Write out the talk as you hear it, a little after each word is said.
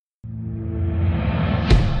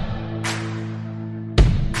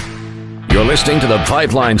listening to The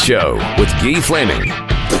Pipeline Show with Guy Flaming.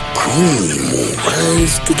 The cream will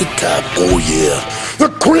rise to the top. Oh, yeah.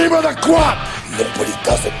 The cream of the crop. Nobody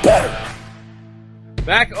does it better.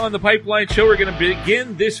 Back on The Pipeline Show, we're going to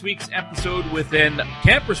begin this week's episode with an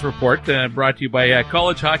Campus Report brought to you by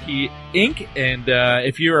College Hockey Inc. And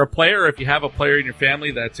if you're a player, or if you have a player in your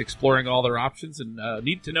family that's exploring all their options and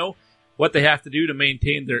need to know what they have to do to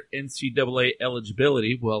maintain their NCAA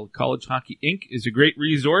eligibility, well, College Hockey Inc. is a great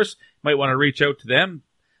resource. You might want to reach out to them.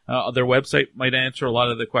 Their website might answer a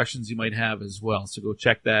lot of the questions you might have as well, so go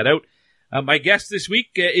check that out. My guest this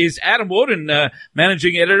week is Adam Wodon,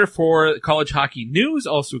 managing editor for College Hockey News,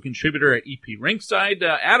 also a contributor at EP Rinkside.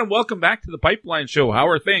 Adam, welcome back to the Pipeline Show. How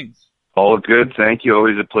are things? All good, thank you.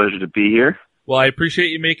 Always a pleasure to be here. Well, I appreciate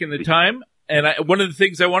you making the time. And one of the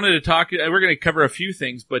things I wanted to talk, we're going to cover a few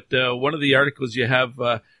things, but one of the articles you have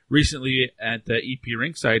recently at EP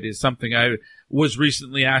Rinkside is something I was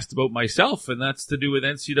recently asked about myself, and that's to do with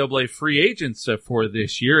NCAA free agents for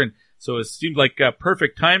this year. And so it seemed like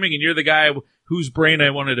perfect timing, and you're the guy whose brain I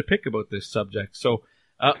wanted to pick about this subject. So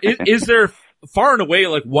is there far and away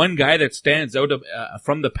like one guy that stands out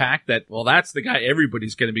from the pack that, well, that's the guy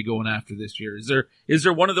everybody's going to be going after this year? Is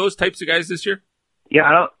there one of those types of guys this year?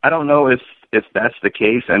 Yeah, I don't know if that's the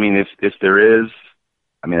case. I mean, if there is,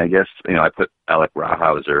 I mean, I guess, I put Alec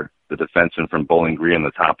Rawhauser, the defenseman from Bowling Green, on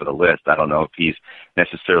the top of the list. I don't know if he's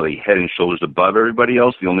necessarily head and shoulders above everybody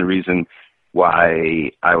else. The only reason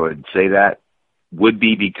why I would say that would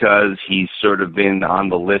be because he's sort of been on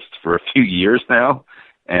the list for a few years now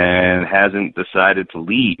and hasn't decided to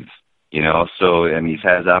leave, so, I mean, he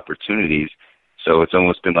has opportunities. So it's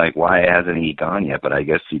almost been like, why hasn't he gone yet? But I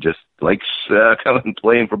guess he just likes coming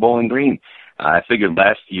playing for Bowling Green. I figured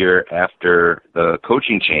last year after the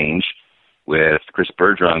coaching change with Chris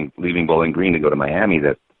Bergeron leaving Bowling Green to go to Miami,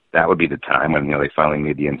 that would be the time when, they finally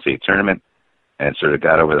made the NCAA tournament and sort of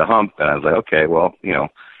got over the hump. And I was like, okay, well,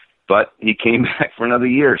 but he came back for another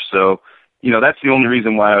year. So, that's the only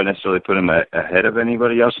reason why I would necessarily put him ahead of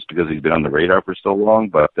anybody else, is because he's been on the radar for so long.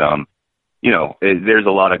 But, there's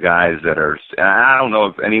a lot of guys that are, I don't know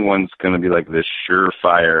if anyone's going to be like this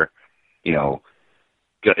surefire,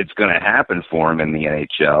 it's going to happen for him in the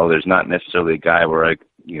NHL. There's not necessarily a guy where I,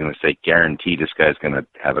 say guarantee this guy's going to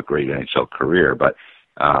have a great NHL career, but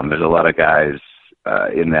there's a lot of guys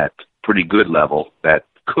in that pretty good level that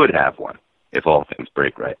could have one if all things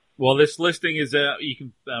break right. Well, this listing is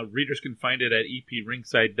readers can find it at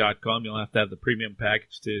eprinkside.com. You'll have to have the premium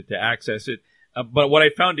package to access it. But what I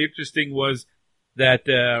found interesting was that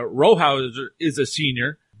Rawhauser is a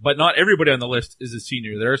senior, but not everybody on the list is a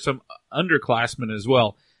senior. There are some underclassmen as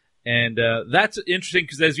well, and that's interesting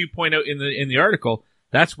because, as you point out in the article,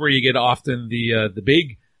 that's where you get often the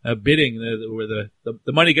big bidding, where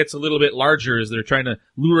the money gets a little bit larger as they're trying to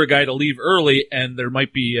lure a guy to leave early, and there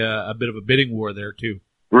might be a bit of a bidding war there too.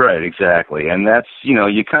 Right, exactly. And that's,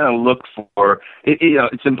 you kind of look for,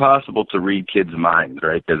 it's impossible to read kids' minds,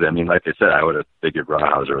 right? Because, I mean, like I said, I would have figured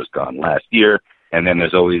Rawhauser was gone last year. And then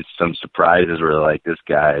there's always some surprises where, like, this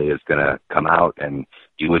guy is going to come out and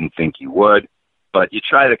you wouldn't think he would. But you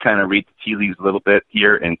try to kind of read the tea leaves a little bit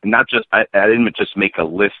here. And not just, I didn't just make a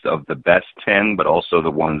list of the best 10, but also the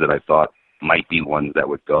ones that I thought might be ones that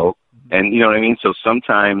would go. And you know what I mean? So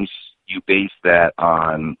sometimes you base that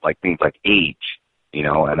on, like, things like age.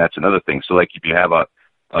 And that's another thing. So, like, if you have a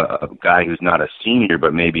guy who's not a senior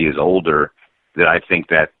but maybe is older, that I think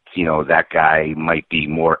that, that guy might be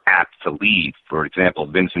more apt to leave. For example,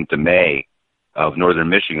 Vincent DeMay of Northern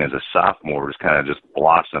Michigan as a sophomore has kind of just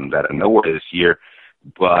blossomed out of nowhere this year,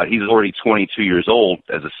 but he's already 22 years old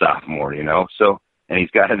as a sophomore, So, and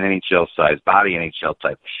he's got an NHL-sized body, NHL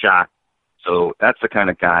type of shot. So that's the kind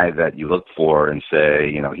of guy that you look for and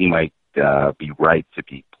say, he might be right to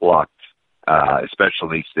be plucked.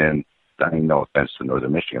 Especially since, I mean, no offense to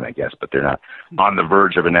Northern Michigan, I guess, but they're not on the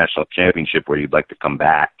verge of a national championship where you'd like to come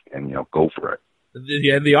back and, go for it.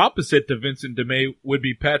 And the opposite to Vincent DeMay would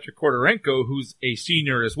be Patrick Kordorenko, who's a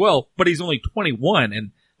senior as well, but he's only 21,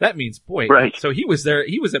 and that means, boy, right. So he was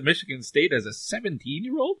at Michigan State as a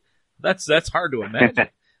 17-year-old? That's hard to imagine.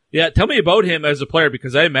 Yeah, tell me about him as a player,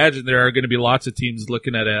 because I imagine there are going to be lots of teams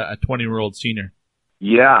looking at a 20-year-old senior.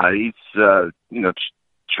 Yeah, he's,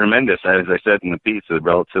 tremendous, as I said in the piece, a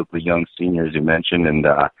relatively young senior, as you mentioned, and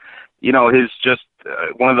he's just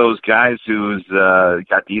one of those guys who's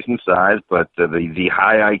got decent size, but the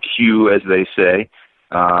high IQ, as they say.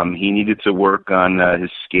 He needed to work on his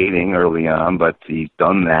skating early on, but he's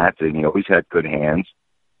done that, and he always had good hands,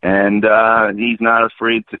 and he's not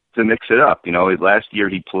afraid to mix it up. Last year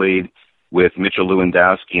he played with Mitchell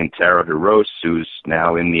Lewandowski and Taro Hirose, who's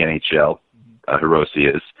now in the NHL. Hirose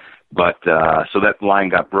is. But so that line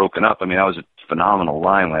got broken up. I mean, that was a phenomenal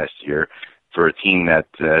line last year for a team that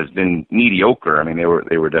has been mediocre. I mean,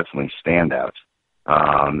 they were definitely standouts.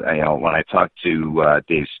 When I talked to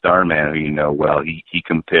Dave Starman, who you know well, he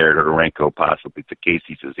compared Odorenko possibly to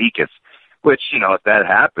Casey Cizikas, which, if that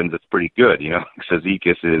happens, it's pretty good.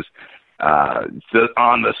 Cizikas is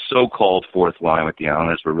on the so-called fourth line with the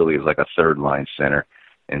Islanders, but really is like a third-line center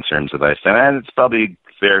in terms of ice time. And it's probably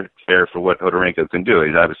fair for what Odorenko can do.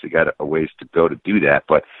 He's obviously got a ways to go to do that,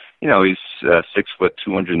 but he's 6 foot,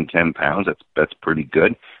 210 pounds. That's pretty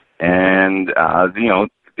good. And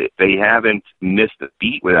they haven't missed a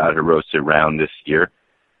beat without Hirose around this year.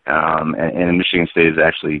 And Michigan State is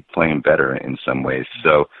actually playing better in some ways.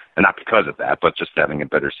 So, and not because of that, but just having a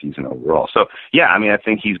better season overall. So, yeah, I mean, I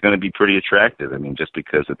think he's going to be pretty attractive. I mean, just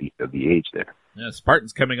because of the age there. Yeah,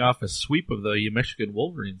 Spartans coming off a sweep of the Michigan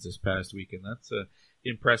Wolverines this past weekend. That's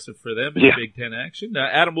impressive for them in Big Ten action.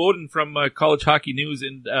 Adam Wodon from College Hockey News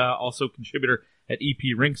and also contributor at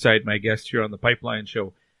EP Rinkside, my guest here on the Pipeline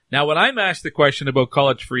Show. Now, when I'm asked the question about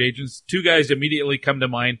college free agents, two guys immediately come to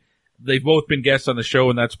mind. They've both been guests on the show,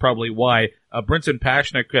 and that's probably why. Brinson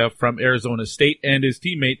Pasichnuk from Arizona State and his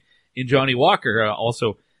teammate in Johnny Walker,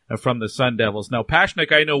 also from the Sun Devils. Now,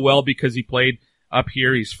 Pasichnuk I know well because he played up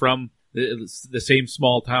here. He's from the same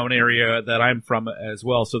small town area that I'm from as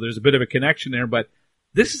well, so there's a bit of a connection there. But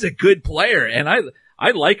this is a good player, and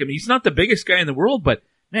I like him. He's not the biggest guy in the world, but,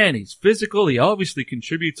 man, he's physical. He obviously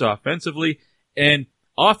contributes offensively, and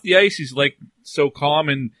off the ice, he's like so calm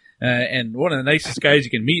and one of the nicest guys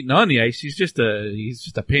you can meet. And on the ice, he's just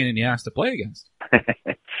a pain in the ass to play against.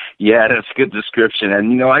 Yeah, that's a good description.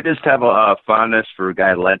 And I just have a fondness for a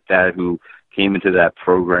guy like that who came into that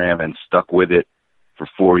program and stuck with it for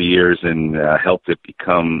 4 years and helped it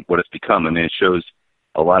become what it's become. I mean, it shows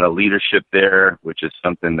a lot of leadership there, which is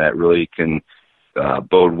something that really can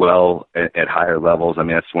bode well at higher levels. I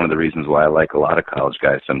mean, that's one of the reasons why I like a lot of college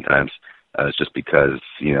guys sometimes. It's just because,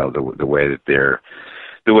 the way that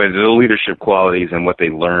the leadership qualities and what they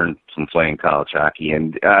learn from playing college hockey.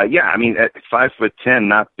 And, I mean, at 5'10",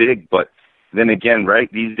 not big, but then again, right,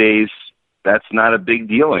 these days, that's not a big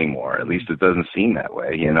deal anymore. At least it doesn't seem that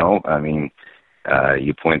way, I mean, I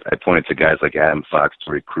pointed to guys like Adam Fox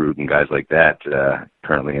to recruit and guys like that,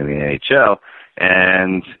 currently in the NHL.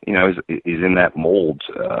 And, he's in that mold,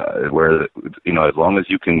 where, as long as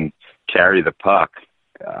you can carry the puck,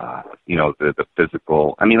 the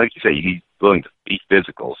physical, I mean, like you say, he's willing to be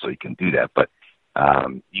physical, so he can do that. But,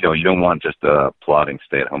 you don't want just a plodding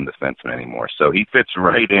stay-at-home defenseman anymore. So he fits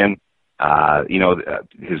right in.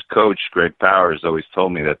 His coach, Greg Powers, always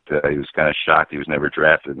told me that he was kind of shocked he was never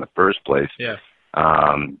drafted in the first place. Yeah.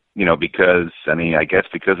 Because, I mean, I guess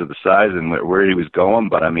because of the size and where he was going.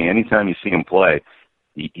 But, I mean, anytime you see him play,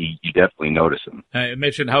 you definitely notice him. I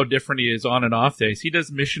mentioned how different he is on and off days. He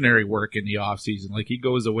does missionary work in the off season. Like, he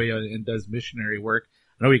goes away and does missionary work.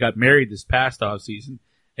 I know he got married this past off season,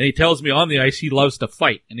 and he tells me on the ice he loves to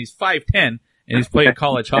fight. And he's 5'10", and he's playing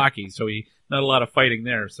college hockey, so not a lot of fighting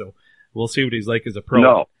there. So we'll see what he's like as a pro.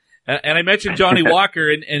 No. And I mentioned Johnny Walker,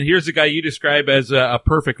 and here's a guy you describe as a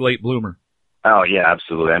perfect late bloomer. Oh yeah,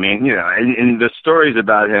 absolutely. I mean, and the stories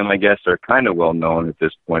about him, I guess, are kind of well known at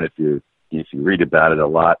this point. If you read about it a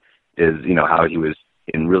lot, is how he was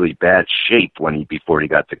in really bad shape before he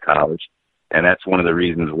got to college, and that's one of the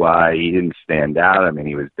reasons why he didn't stand out. I mean,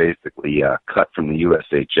 he was basically cut from the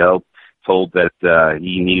USHL, told that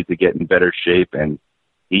he needed to get in better shape, and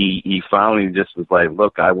he finally just was like,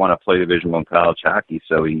 look, I want to play Division I college hockey,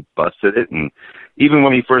 so he busted it. And even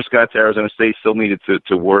when he first got to Arizona State, still needed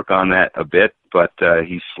to work on that a bit, but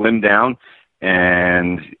he slimmed down,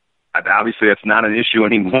 and obviously that's not an issue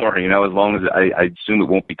anymore, as long as I assume it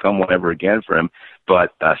won't become one ever again for him.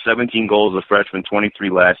 But 17 goals as a freshman, 23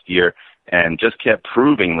 last year, and just kept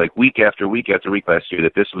proving, like, week after week after week last year,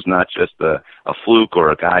 that this was not just a fluke or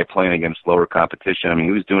a guy playing against lower competition. I mean,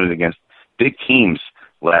 he was doing it against big teams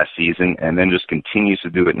last season, and then just continues to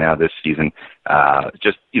do it now this season.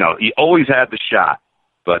 He always had the shot,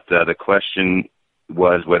 but the question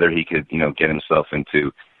was whether he could, get himself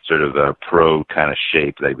into sort of a pro kind of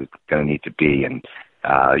shape that he was going to need to be. And,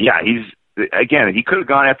 he could have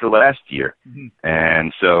gone after last year. Mm-hmm.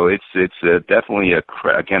 And so it's definitely a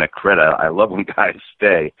credit. I love when guys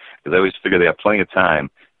stay, because I always figure they have plenty of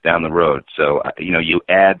time down the road. So, you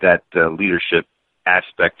add that leadership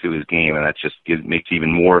aspect to his game, and that just makes it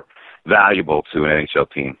even more valuable to an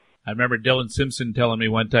NHL team. I remember Dylan Simpson telling me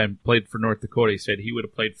one time, played for North Dakota, he said he would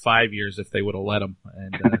have played 5 years if they would have let him.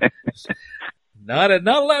 And not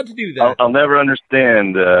allowed to do that. I'll never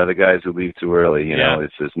understand the guys who leave too early.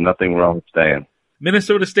 There's nothing wrong with staying.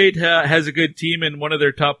 Minnesota State has a good team, and one of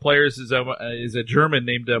their top players is a German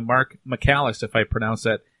named Mark McAllis, if I pronounce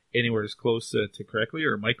that anywhere as close to correctly,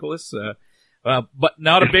 or Michaelis. But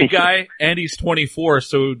not a big guy, and he's 24,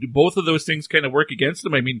 so do both of those things kind of work against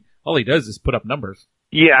him? I mean, all he does is put up numbers.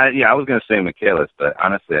 Yeah, I was going to say Michaelis, but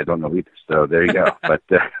honestly, I don't know either, so there you go. But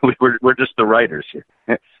we're just the writers here.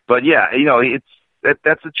 But yeah,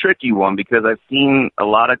 that's a tricky one, because I've seen a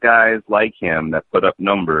lot of guys like him that put up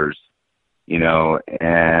numbers,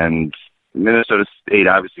 and Minnesota State,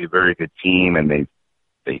 obviously a very good team, and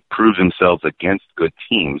they prove themselves against good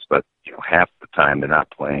teams, but half the time they're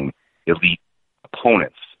not playing elite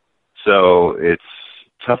opponents. So it's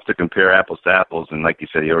tough to compare apples to apples, and like you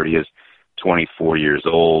said, he already is 24 years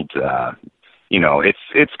old.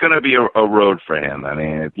 It's going to be a road for him. I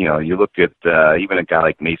mean, you look at even a guy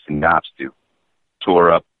like Mason Knopfstu,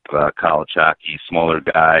 tore up college hockey, smaller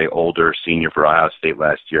guy, older, senior for Ohio State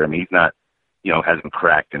last year. I mean, he's not, hasn't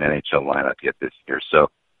cracked an NHL lineup yet this year. So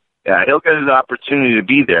he'll get an opportunity to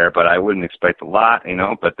be there, but I wouldn't expect a lot,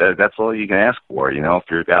 but that's all you can ask for. If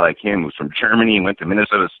you're a guy like him who's from Germany and went to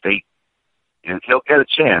Minnesota State, he'll get a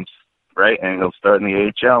chance. Right, and he'll start in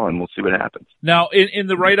the AHL, and we'll see what happens. Now, in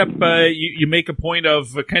the write-up, you make a point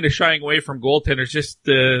of kind of shying away from goaltenders. Just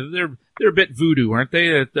they're a bit voodoo, aren't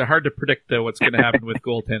they? They're hard to predict what's going to happen with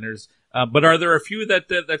goaltenders. But are there a few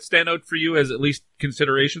that stand out for you as at least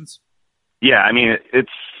considerations? Yeah, I mean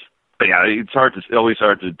it's always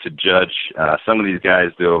hard to judge. Some of these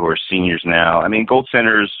guys though who are seniors now. I mean,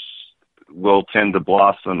 goaltenders will tend to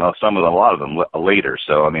blossom, a lot of them later.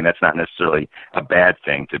 So, I mean, that's not necessarily a bad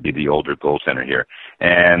thing to be the older goaltender here.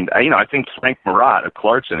 And, I think Frank Marat of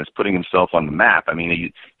Clarkson is putting himself on the map. I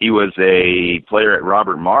mean, he was a player at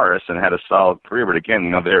Robert Morris and had a solid career, but again,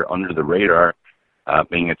 they're under the radar,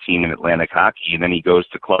 being a team in Atlantic hockey. And then he goes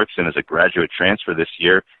to Clarkson as a graduate transfer this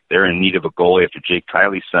year. They're in need of a goalie after Jake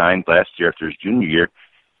Kiley signed last year after his junior year.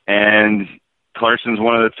 And Clarkson's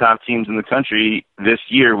one of the top teams in the country this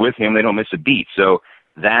year. With him, they don't miss a beat. So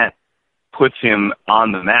that puts him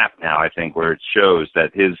on the map now, I think, where it shows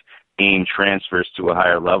that his game transfers to a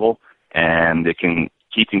higher level, and it can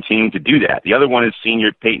keep continuing to do that. The other one is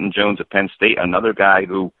senior Peyton Jones at Penn State, another guy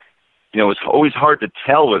who, it's always hard to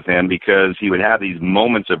tell with him because he would have these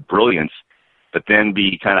moments of brilliance, but then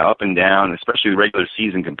be kind of up and down, especially the regular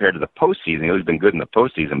season compared to the postseason. He's been good in the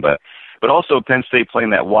postseason, but also Penn State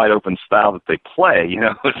playing that wide open style that they play,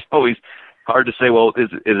 it's always hard to say, well, is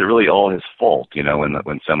it really all his fault,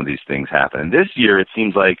 when some of these things happen. And this year it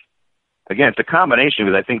seems like, again, it's a combination,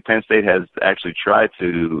 because I think Penn State has actually tried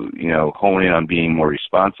to, hone in on being more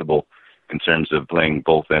responsible in terms of playing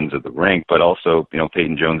both ends of the rink, but also,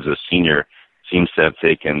 Peyton Jones as a senior seems to have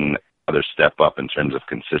taken another step up in terms of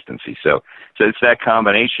consistency. So it's that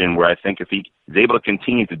combination where I think if he is able to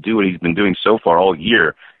continue to do what he's been doing so far all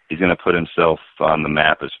year, he's going to put himself on the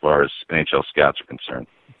map as far as NHL scouts are concerned.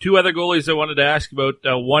 Two other goalies I wanted to ask about.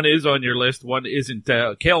 One is on your list. One isn't.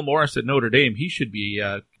 Cale Morris at Notre Dame. He should be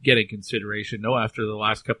getting consideration, after the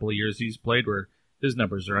last couple of years he's played, where his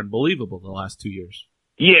numbers are unbelievable the last 2 years.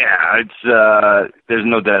 Yeah, there's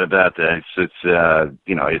no doubt about that. It's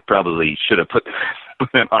it probably should have put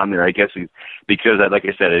him on there. I guess because, like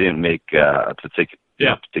I said, I didn't make a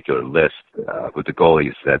particular list with the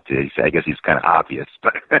goalies that I guess he's kind of obvious,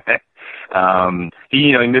 but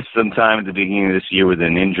he missed some time at the beginning of this year with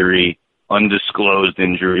an injury, undisclosed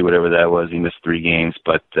injury, whatever that was. He missed 3 games,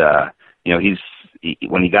 but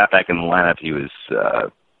when he got back in the lineup, he was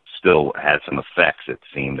still had some effects, it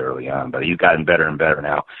seemed, early on, but he's gotten better and better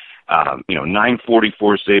now.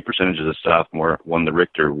 944 save percentage as a sophomore, won the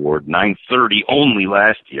Richter Award, 930 only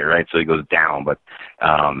last year, right? So he goes down, but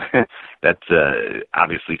that's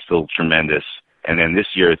obviously still tremendous. And then this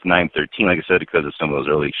year it's 913, like I said, because of some of those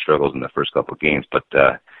early struggles in the first couple of games, but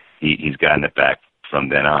he's gotten it back from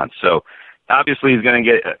then on. So obviously he's going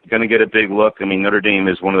to get a big look. I mean, Notre Dame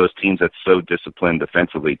is one of those teams that's so disciplined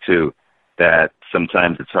defensively too, that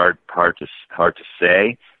sometimes it's hard to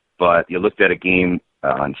say. But you looked at a game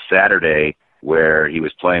on Saturday where he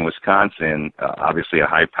was playing Wisconsin, obviously a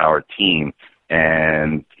high-powered team,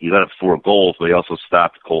 and he let up 4 goals, but he also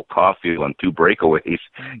stopped Cole Caulfield on 2 breakaways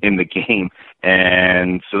in the game.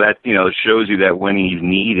 And so that, shows you that when he's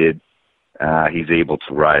needed, he's able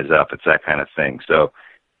to rise up. It's that kind of thing. So,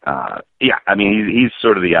 he's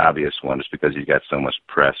sort of the obvious one just because he's got so much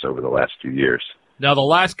press over the last few years. Now, the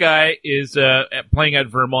last guy is playing at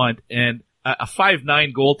Vermont, and a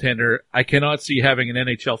 5'9" goaltender I cannot see having an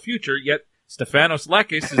NHL future, yet Stefanos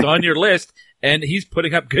Lekis is on your list, and he's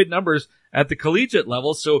putting up good numbers at the collegiate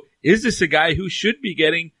level. So is this a guy who should be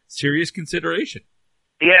getting serious consideration?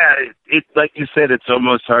 Yeah, it like you said, it's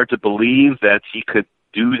almost hard to believe that he could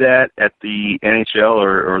do that at the NHL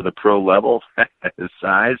or the pro level at his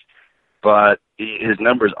size. But his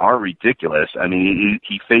numbers are ridiculous. I mean,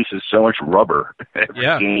 he faces so much rubber every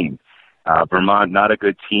game. Vermont, not a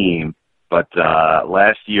good team, but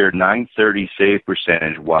last year, .930 save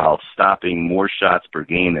percentage while stopping more shots per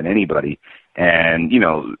game than anybody. And,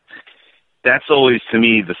 that's always, to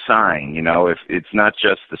me, the sign, if it's not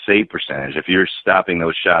just the save percentage. If you're stopping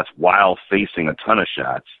those shots while facing a ton of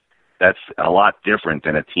shots, that's a lot different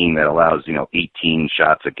than a team that allows, 18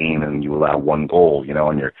 shots a game and you allow 1 goal,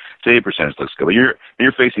 and your save percentage looks good. But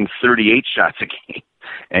you're facing 38 shots a game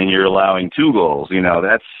and you're allowing 2 goals,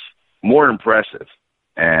 that's more impressive.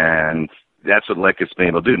 And that's what Leckett's been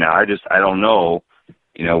able to do. Now, I don't know,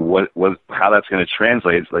 how that's going to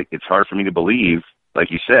translate. It's hard for me to believe, like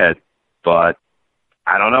you said, but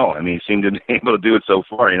I don't know. I mean, he seemed to be able to do it so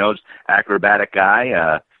far. Just acrobatic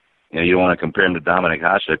guy. You don't want to compare him to Dominic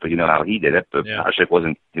Hasek, but you know how he did it. But Hasek was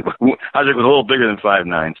a little bigger than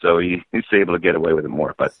 5'9", so he's able to get away with it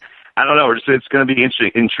more. But I don't know. It's going to be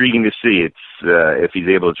intriguing to see if he's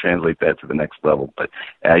able to translate that to the next level. But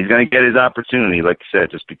he's going to get his opportunity, like I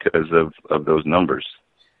said, just because of those numbers.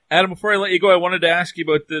 Adam, before I let you go, I wanted to ask you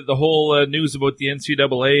about the whole news about the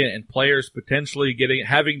NCAA and players potentially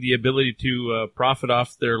having the ability to profit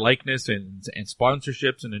off their likeness and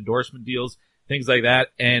sponsorships and endorsement deals, things like that,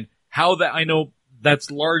 and how that, I know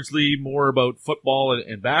that's largely more about football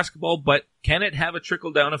and basketball, but can it have a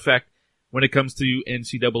trickle-down effect when it comes to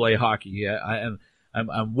NCAA hockey?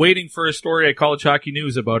 I'm waiting for a story at College Hockey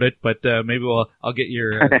News about it, but maybe I'll get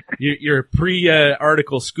your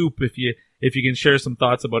pre-article scoop if you can share some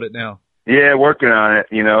thoughts about it now. Yeah, working on it.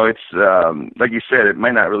 It's like you said, it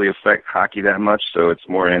might not really affect hockey that much, so it's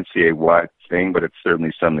more an NCAA-wide thing, but it's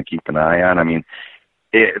certainly something to keep an eye on. I mean,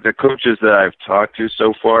 the coaches that I've talked to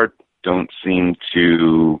so far don't seem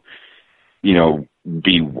to,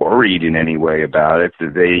 be worried in any way about it.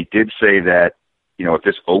 They did say that, if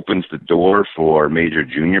this opens the door for major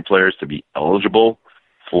junior players to be eligible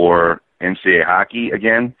for NCAA hockey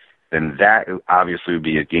again, then that obviously would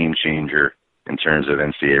be a game changer in terms of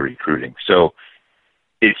NCAA recruiting. So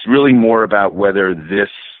it's really more about whether this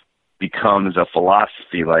becomes a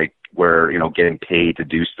philosophy, like where, getting paid to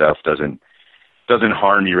do stuff doesn't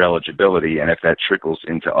harm your eligibility, and if that trickles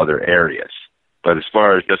into other areas. But as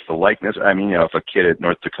far as just the likeness, I mean, if a kid at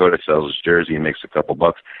North Dakota sells his jersey and makes a couple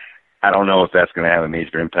bucks, I don't know if that's going to have a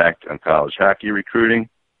major impact on college hockey recruiting.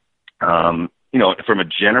 From a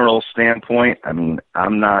general standpoint, I mean,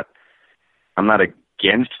 I'm not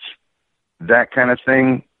against that kind of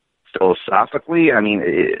thing philosophically. I mean,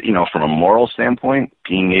 from a moral standpoint,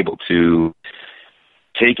 being able to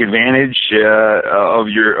take advantage of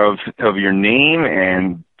your name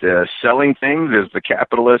and selling things is the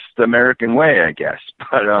capitalist American way, I guess.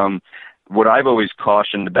 But what I've always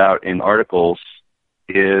cautioned about in articles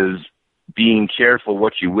is being careful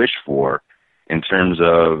what you wish for in terms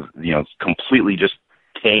of completely just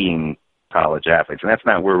paying college athletes, and that's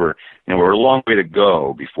not where we're a long way to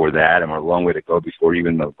go before that, and we're a long way to go before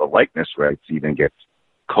even the likeness rights even get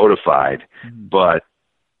codified. Mm-hmm. But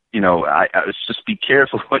I just be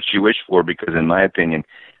careful what you wish for, because in my opinion,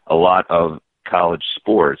 a lot of college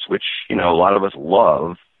sports, which, a lot of us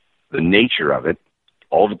love the nature of it,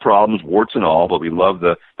 all the problems, warts and all, but we love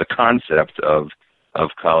the concept of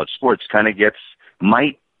college sports, kind of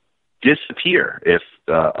might disappear if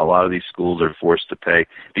a lot of these schools are forced to pay,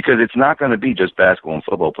 because it's not going to be just basketball and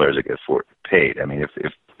football players that get paid. I mean,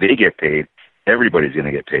 if they get paid, everybody's going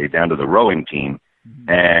to get paid, down to the rowing team. Mm-hmm.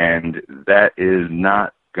 And that is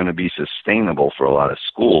not going to be sustainable for a lot of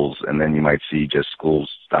schools, and then you might see just schools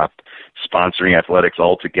stop sponsoring athletics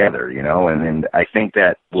altogether, and I think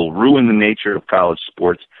that will ruin the nature of college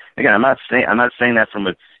sports. Again, I'm not saying that from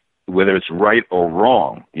whether it's right or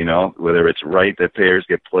wrong, whether it's right that players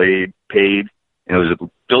get paid. There's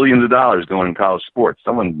billions of dollars going in college sports.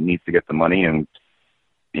 Someone needs to get the money, and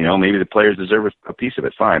maybe the players deserve a piece of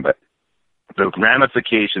it. Fine, but the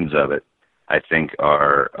ramifications of it, I think,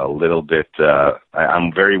 are a little bit,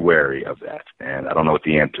 I'm very wary of that, and I don't know what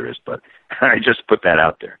the answer is, but I just put that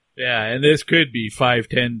out there. Yeah, and this could be 5,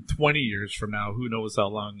 10, 20 years from now. Who knows how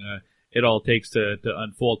long it all takes to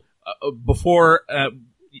unfold. Before,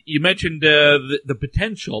 you mentioned the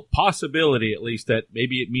potential possibility, at least, that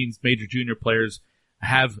maybe it means major junior players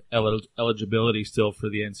have eligibility still for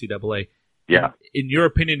the NCAA. Yeah. In your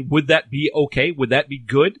opinion, would that be okay? Would that be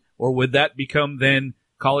good? Or would that become then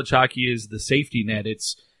college hockey is the safety net?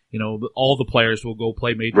 It's, all the players will go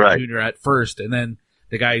play major junior at first, and then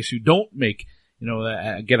the guys who don't make,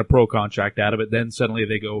 get a pro contract out of it, then suddenly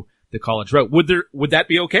they go the college route. Would that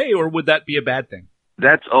be okay, or would that be a bad thing?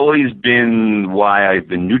 That's always been why I've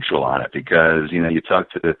been neutral on it, because, you talk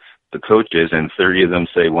to the coaches and 30 of them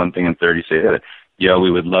say one thing and 30 say the other.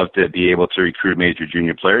 We would love to be able to recruit major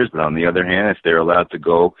junior players, but on the other hand, if they're allowed to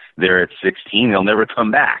go there at 16, they'll never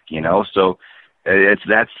come back, So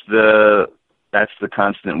that's the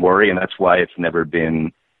constant worry, and that's why it's never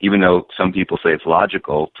been, even though some people say it's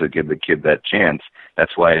logical to give the kid that chance,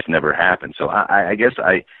 that's why it's never happened. So I guess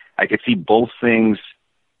I could see both things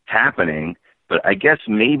happening, but I guess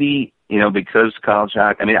maybe, because college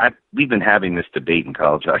hockey, we've been having this debate in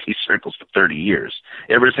college hockey circles for 30 years,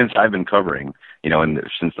 ever since I've been covering,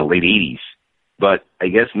 since the late 80s. But I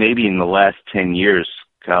guess maybe in the last 10 years,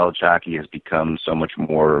 college hockey has become so much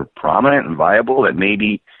more prominent and viable that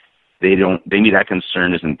maybe that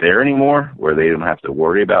concern isn't there anymore, where they don't have to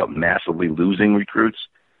worry about massively losing recruits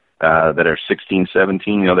that are 16,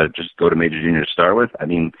 17, that just go to major junior to start with.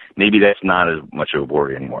 Maybe that's not as much of a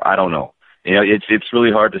worry anymore. I don't know. It's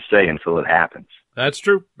really hard to say until it happens. That's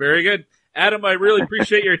true. Very good. Adam, I really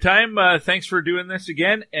appreciate your time. Thanks for doing this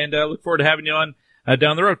again, and look forward to having you on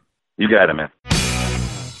down the road. You got it, man.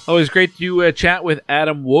 Always great to chat with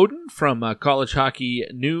Adam Wodon from College Hockey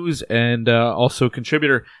News, and also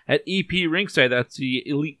contributor at EP Rinkside. That's the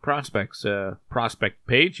Elite Prospects prospect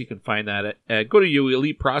page. You can find that at go to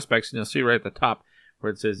Elite Prospects, and you'll see right at the top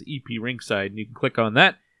where it says EP Rinkside, and you can click on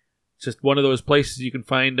that. It's just one of those places you can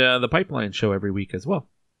find the Pipeline Show every week as well.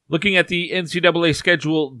 Looking at the NCAA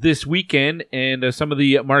schedule this weekend and some of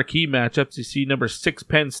the marquee matchups, you see number 6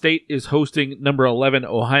 Penn State is hosting number 11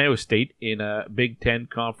 Ohio State in a Big Ten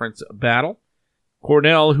conference battle.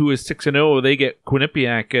 Cornell, who is 6-0, they get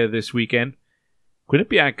Quinnipiac this weekend.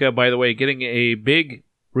 Quinnipiac, by the way, getting a big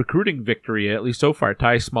recruiting victory, at least so far.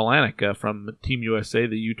 Ty Smolanek from Team USA,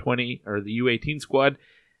 the U20 or the U18 squad,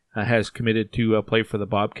 has committed to play for the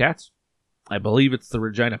Bobcats. I believe it's the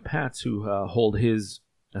Regina Pats who hold his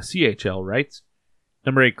CHL rights.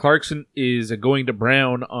 Number 8 Clarkson is going to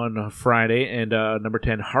Brown on Friday, and number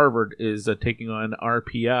 10 Harvard is taking on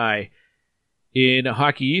RPI. In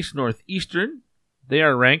Hockey East, Northeastern, they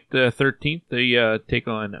are ranked 13th. They take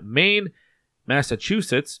on Maine,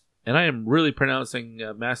 Massachusetts, and I am really pronouncing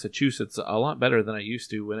Massachusetts a lot better than I used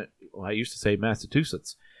to I used to say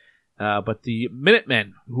Massachusetts. But the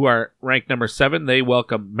Minutemen, who are ranked number 7, they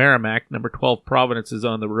welcome Merrimack. Number 12, Providence is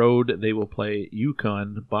on the road. They will play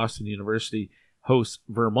UConn. Boston University hosts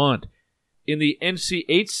Vermont. In the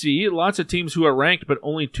NCHC, lots of teams who are ranked, but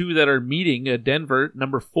only 2 that are meeting. Denver,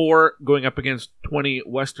 number 4, going up against 20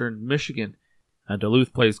 Western Michigan.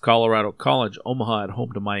 Duluth plays Colorado College. Omaha at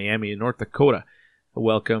home to Miami. And North Dakota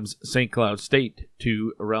welcomes St. Cloud State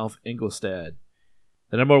to Ralph Engelstad.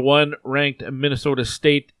 The number 1 ranked Minnesota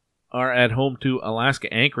State are at home to Alaska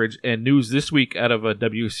Anchorage, and news this week out of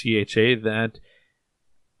WCHA that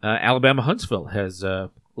Alabama Huntsville has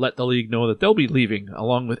let the league know that they'll be leaving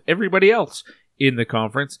along with everybody else in the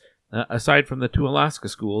conference, aside from the 2 Alaska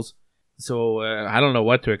schools. So I don't know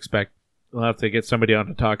what to expect. We'll have to get somebody on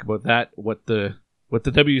to talk about that, what the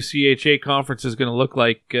WCHA conference is going to look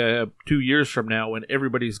like 2 years from now when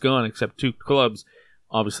everybody's gone except 2 clubs.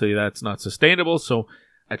 Obviously, that's not sustainable, so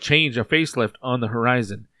a facelift on the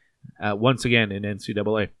horizon. Once again in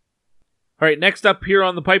NCAA. All right, next up here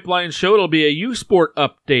on the Pipeline Show, it'll be a U-Sport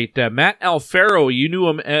update. Matt Alfaro, you knew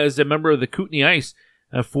him as a member of the Kootenay Ice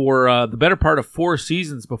for the better part of 4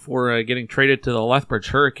 seasons before getting traded to the Lethbridge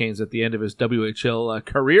Hurricanes at the end of his WHL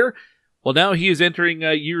career. Well, now he is entering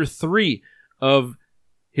year 3 of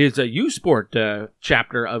his U-Sport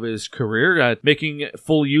chapter of his career, making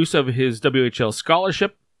full use of his WHL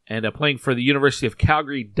scholarship and playing for the University of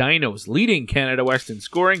Calgary Dinos, leading Canada West in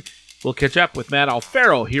scoring. We'll catch up with Matt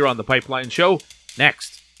Alfaro here on the Pipeline Show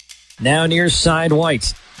next. Now near side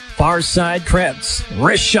White, far side Krebs,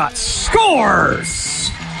 wrist shot, scores!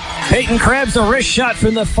 Peyton Krebs, a wrist shot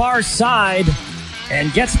from the far side,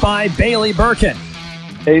 and gets by Bailey Birkin.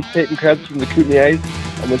 Hey, it's Peyton Krebs from the Kootenay Ice,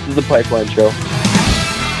 and this is the Pipeline Show.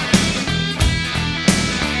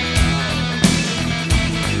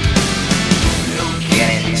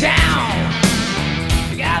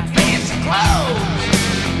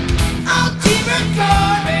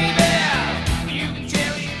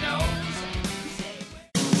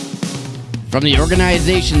 From the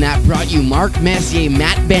organization that brought you Mark Messier,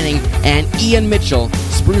 Matt Benning, and Ian Mitchell,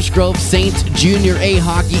 Spruce Grove Saints Junior A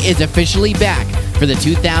Hockey is officially back for the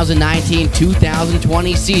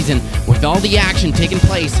 2019-2020 season, with all the action taking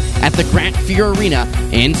place at the Grant Fuhr Arena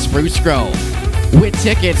in Spruce Grove. With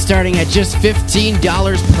tickets starting at just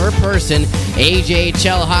 $15 per person,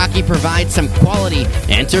 AJHL Hockey provides some quality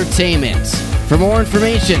entertainment. For more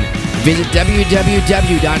information, Visit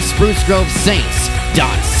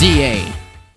www.sprucegrovesaints.ca.